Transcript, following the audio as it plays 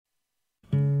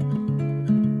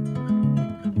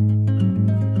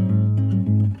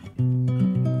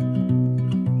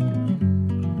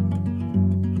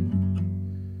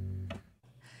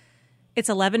It's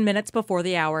 11 minutes before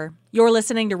the hour. You're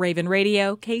listening to Raven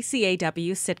Radio,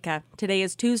 KCAW Sitka. Today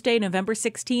is Tuesday, November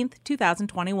 16th,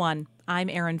 2021. I'm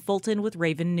Erin Fulton with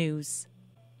Raven News.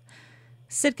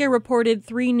 Sitka reported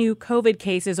 3 new COVID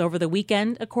cases over the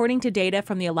weekend, according to data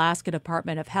from the Alaska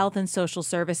Department of Health and Social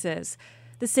Services.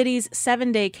 The city's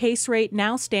 7-day case rate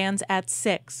now stands at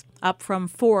 6, up from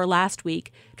 4 last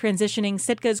week, transitioning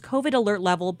Sitka's COVID alert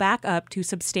level back up to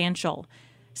substantial.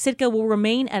 Sitka will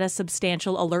remain at a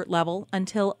substantial alert level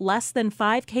until less than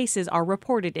 5 cases are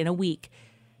reported in a week.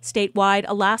 Statewide,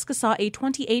 Alaska saw a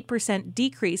 28%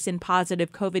 decrease in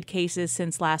positive COVID cases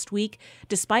since last week,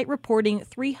 despite reporting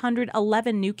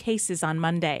 311 new cases on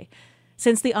Monday.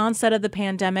 Since the onset of the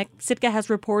pandemic, Sitka has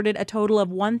reported a total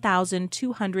of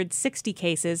 1,260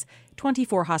 cases,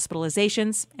 24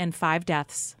 hospitalizations, and 5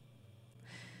 deaths.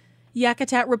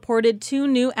 Yakutat reported 2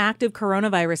 new active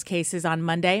coronavirus cases on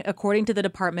Monday, according to the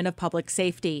Department of Public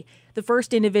Safety. The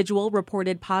first individual,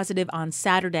 reported positive on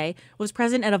Saturday, was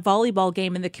present at a volleyball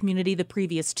game in the community the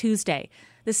previous Tuesday.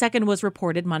 The second was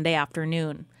reported Monday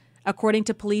afternoon. According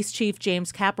to Police Chief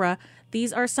James Capra,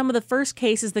 these are some of the first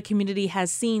cases the community has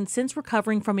seen since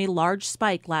recovering from a large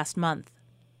spike last month.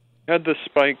 Had the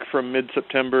spike from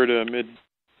mid-September to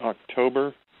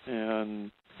mid-October, and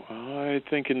I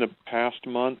think in the past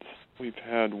month we've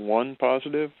had 1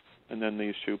 positive, and then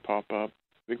these 2 pop up.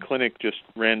 The clinic just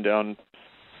ran down,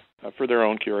 for their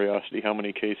own curiosity, how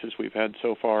many cases we've had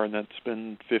so far, and that's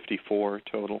been 54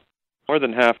 total. More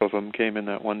than half of them came in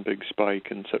that one big spike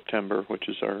in September, which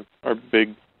is our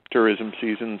big tourism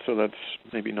season, so that's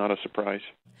maybe not a surprise.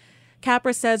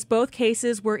 Capra says both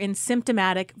cases were in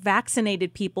symptomatic,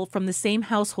 vaccinated people from the same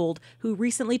household who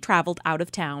recently traveled out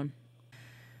of town.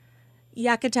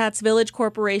 Yakutat's Village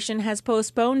Corporation has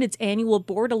postponed its annual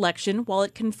board election while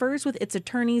it confers with its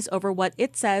attorneys over what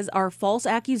it says are false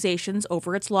accusations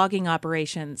over its logging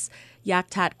operations.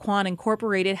 Yakutat Quan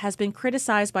Incorporated has been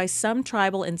criticized by some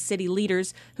tribal and city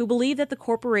leaders who believe that the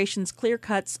corporation's clear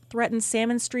cuts threaten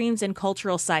salmon streams and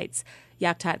cultural sites.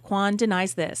 Yakutat Quan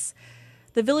denies this.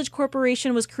 The Village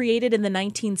Corporation was created in the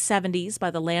 1970s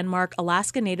by the landmark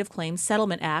Alaska Native Claims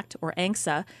Settlement Act, or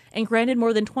ANCSA, and granted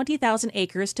more than 20,000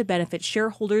 acres to benefit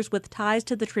shareholders with ties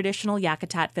to the traditional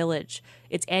Yakutat village.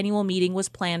 Its annual meeting was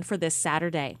planned for this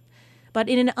Saturday. But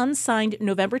in an unsigned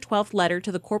November 12th letter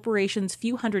to the corporation's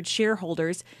few hundred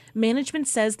shareholders, management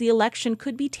says the election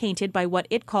could be tainted by what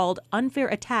it called unfair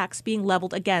attacks being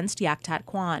leveled against Yakutat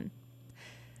Quan.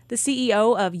 The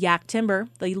CEO of Yak Timber,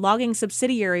 the logging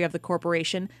subsidiary of the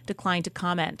corporation, declined to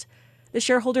comment. The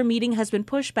shareholder meeting has been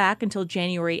pushed back until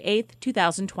January 8,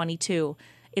 2022.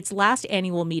 Its last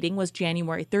annual meeting was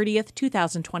January 30,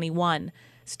 2021.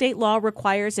 State law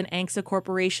requires an ANCSA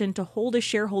corporation to hold a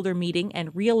shareholder meeting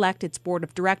and re-elect its board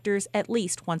of directors at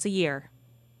least once a year.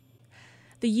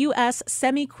 The U.S.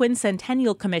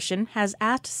 Semi-Quincentennial Commission has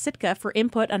asked Sitka for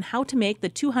input on how to make the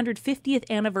 250th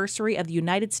anniversary of the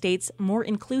United States more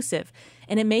inclusive,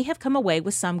 and it may have come away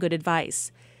with some good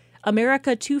advice.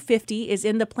 America 250 is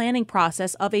in the planning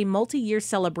process of a multi-year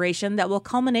celebration that will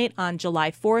culminate on July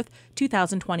 4th,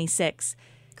 2026.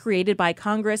 Created by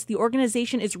Congress, the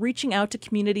organization is reaching out to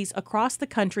communities across the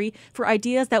country for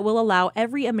ideas that will allow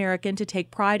every American to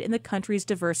take pride in the country's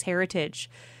diverse heritage.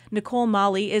 Nicole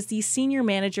Molly is the Senior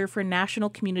Manager for National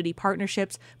Community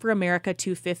Partnerships for America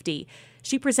 250.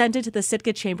 She presented to the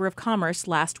Sitka Chamber of Commerce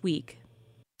last week.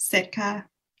 Sitka,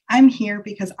 I'm here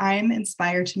because I'm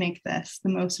inspired to make this the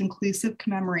most inclusive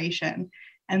commemoration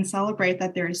and celebrate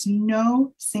that there is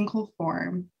no single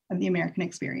form of the American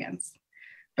experience,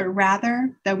 but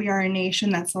rather that we are a nation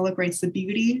that celebrates the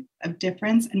beauty of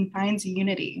difference and finds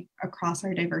unity across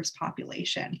our diverse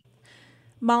population.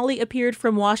 Molly appeared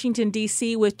from Washington,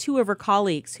 D.C. with 2 of her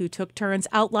colleagues who took turns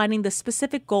outlining the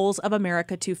specific goals of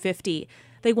America 250.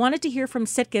 They wanted to hear from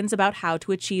Sitkans about how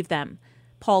to achieve them.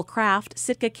 Paul Kraft,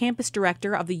 Sitka campus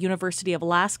director of the University of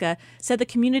Alaska, said the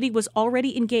community was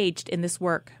already engaged in this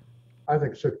work. I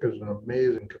think Sitka is an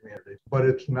amazing community, but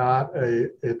it's not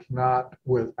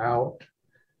without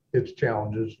its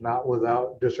challenges, not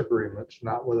without disagreements,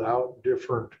 not without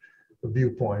different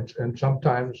viewpoints, and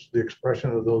sometimes the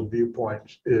expression of those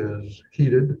viewpoints is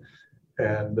heated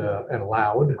and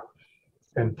loud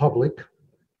and public.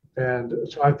 And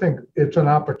so I think it's an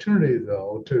opportunity,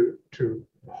 though, to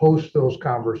host those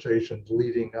conversations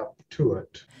leading up to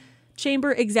it.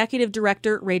 Chamber Executive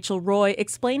Director Rachel Roy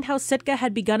explained how Sitka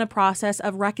had begun a process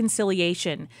of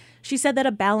reconciliation. She said that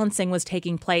a balancing was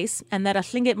taking place and that a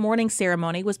Tlingit mourning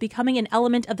ceremony was becoming an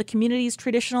element of the community's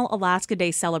traditional Alaska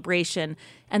Day celebration,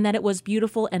 and that it was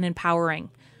beautiful and empowering.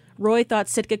 Roy thought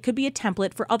Sitka could be a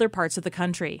template for other parts of the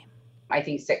country. I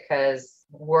think Sitka's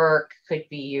work could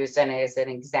be used and as an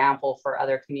example for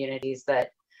other communities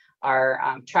that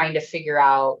are trying to figure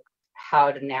out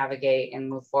how to navigate and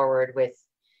move forward with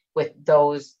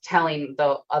those telling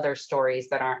the other stories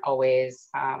that aren't always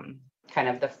kind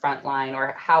of the front line,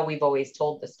 or how we've always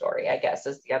told the story, I guess,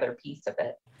 is the other piece of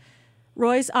it.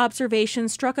 Roy's observation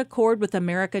struck a chord with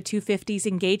America 250's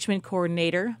engagement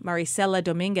coordinator, Maricela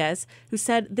Dominguez, who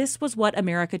said this was what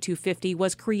America 250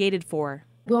 was created for.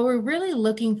 What we're really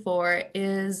looking for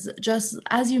is just,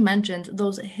 as you mentioned,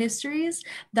 those histories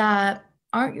that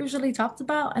aren't usually talked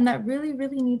about and that really,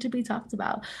 really need to be talked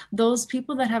about. Those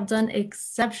people that have done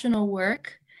exceptional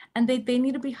work, and they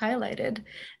need to be highlighted.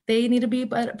 They need to be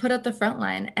put at the front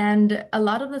line. And a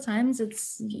lot of the times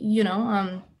it's,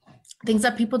 things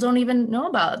that people don't even know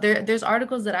about. There's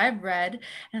articles that I've read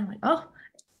and I'm like, oh,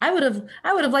 I would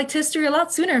have liked history a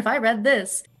lot sooner if I read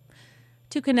this.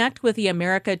 To connect with the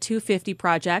America 250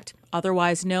 Project,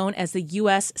 otherwise known as the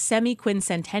U.S.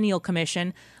 Semi-Quincentennial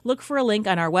Commission, look for a link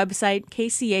on our website,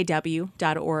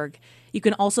 kcaw.org. You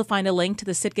can also find a link to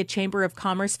the Sitka Chamber of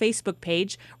Commerce Facebook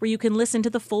page where you can listen to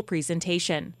the full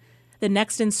presentation. The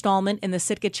next installment in the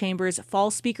Sitka Chamber's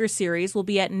Fall Speaker Series will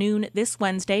be at noon this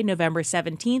Wednesday, November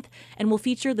 17th, and will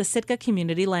feature the Sitka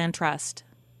Community Land Trust.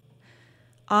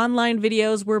 Online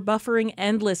videos were buffering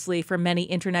endlessly for many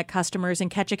internet customers in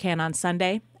Ketchikan on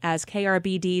Sunday, as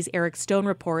KRBD's Eric Stone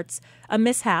reports. A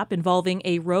mishap involving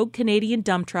a rogue Canadian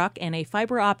dump truck and a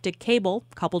fiber optic cable,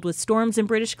 coupled with storms in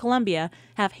British Columbia,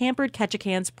 have hampered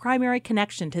Ketchikan's primary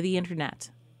connection to the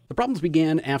internet. The problems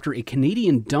began after a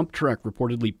Canadian dump truck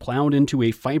reportedly plowed into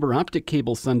a fiber optic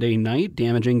cable Sunday night,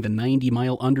 damaging the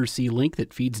 90-mile undersea link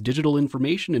that feeds digital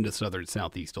information into southern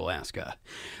southeast Alaska.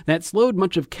 That slowed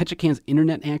much of Ketchikan's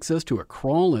internet access to a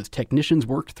crawl as technicians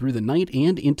worked through the night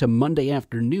and into Monday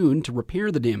afternoon to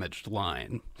repair the damaged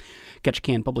line.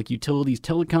 Ketchikan Public Utilities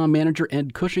telecom manager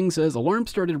Ed Cushing says alarms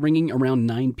started ringing around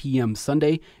 9 p.m.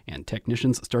 Sunday, and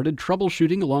technicians started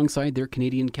troubleshooting alongside their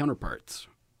Canadian counterparts.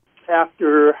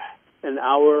 After an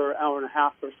hour and a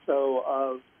half or so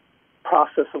of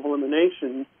process of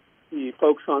elimination, the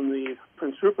folks on the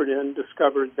Prince Rupert end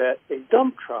discovered that a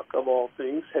dump truck, of all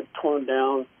things, had torn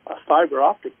down a fiber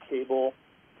optic cable,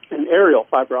 an aerial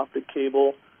fiber optic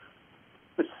cable,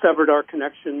 which severed our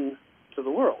connection to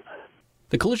the world.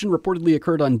 The collision reportedly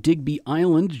occurred on Digby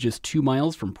Island, just 2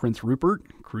 miles from Prince Rupert.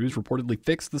 Crews reportedly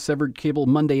fixed the severed cable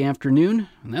Monday afternoon,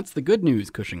 and that's the good news,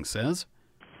 Cushing says.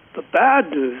 The bad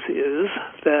news is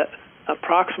that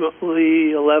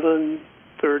approximately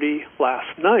 11:30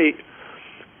 last night,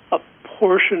 a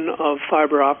portion of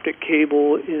fiber optic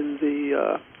cable in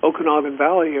the Okanagan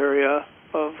Valley area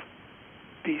of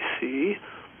BC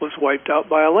was wiped out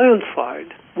by a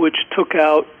landslide, which took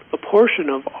out a portion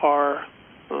of our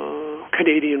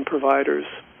Canadian providers'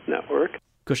 network.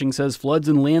 Cushing says floods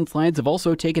and landslides have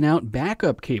also taken out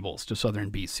backup cables to southern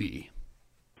BC.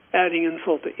 Adding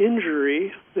insult to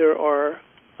injury, there are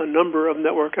a number of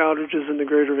network outages in the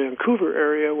greater Vancouver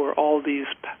area where all these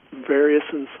various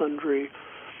and sundry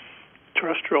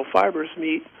terrestrial fibers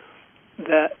meet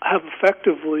that have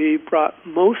effectively brought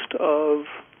most of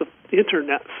the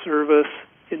internet service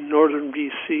in northern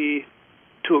BC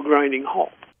to a grinding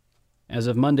halt. As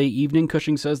of Monday evening,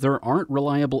 Cushing says there aren't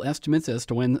reliable estimates as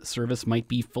to when service might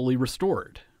be fully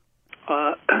restored.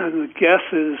 The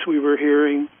guesses we were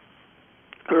hearing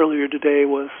earlier today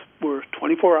were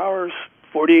 24 hours,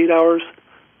 48 hours.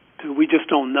 We just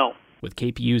don't know. With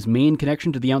KPU's main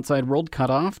connection to the outside world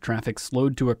cut off, traffic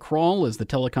slowed to a crawl as the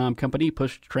telecom company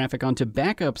pushed traffic onto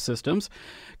backup systems.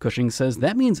 Cushing says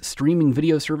that means streaming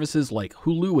video services like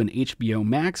Hulu and HBO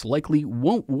Max likely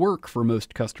won't work for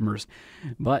most customers.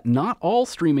 But not all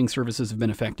streaming services have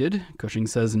been affected. Cushing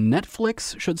says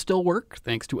Netflix should still work,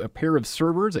 thanks to a pair of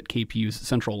servers at KPU's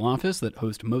central office that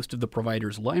host most of the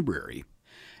provider's library.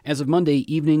 As of Monday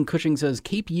evening, Cushing says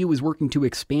KPU is working to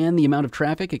expand the amount of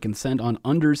traffic it can send on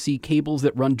undersea cables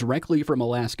that run directly from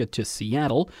Alaska to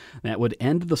Seattle. That would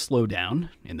end the slowdown.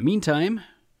 In the meantime,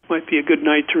 might be a good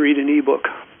night to read an ebook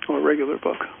or a regular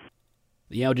book.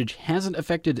 The outage hasn't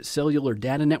affected cellular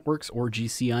data networks or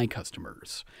GCI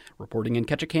customers. Reporting in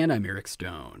Ketchikan, I'm Eric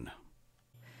Stone.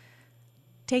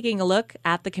 Taking a look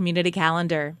at the community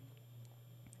calendar.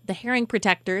 The Herring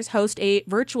Protectors host a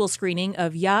virtual screening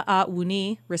of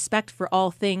Ya'awuni, Respect for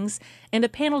All Things, and a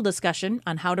panel discussion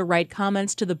on how to write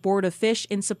comments to the Board of Fish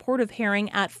in support of herring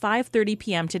at 5:30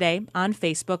 p.m. today on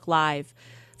Facebook Live.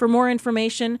 For more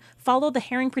information, follow the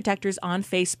Herring Protectors on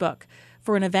Facebook.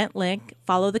 For an event link,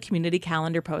 follow the community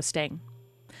calendar posting.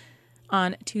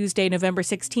 On Tuesday, November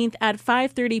 16th at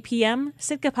 5:30 p.m.,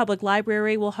 Sitka Public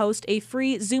Library will host a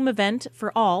free Zoom event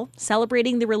for all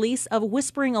celebrating the release of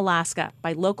Whispering Alaska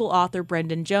by local author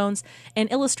Brendan Jones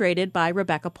and illustrated by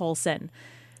Rebecca Polson.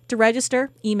 To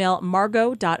register, email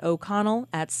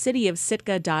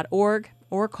margot.o'connell@cityofsitka.org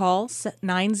or call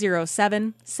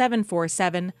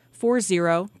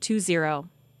 907-747-4020.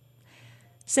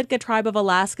 Sitka Tribe of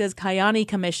Alaska's Kaiyani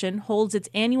Commission holds its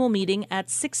annual meeting at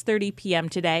 6:30 p.m.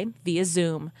 today via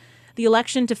Zoom. The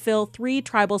election to fill 3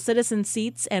 tribal citizen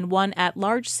seats and 1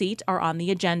 at-large seat are on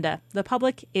the agenda. The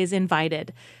public is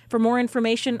invited. For more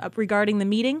information regarding the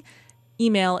meeting,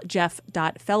 email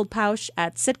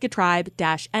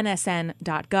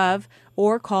jeff.feldpausch@sitkatribe-nsn.gov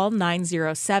or call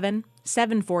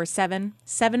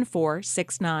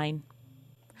 907-747-7469.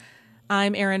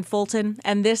 I'm Erin Fulton,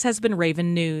 and this has been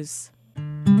Raven News.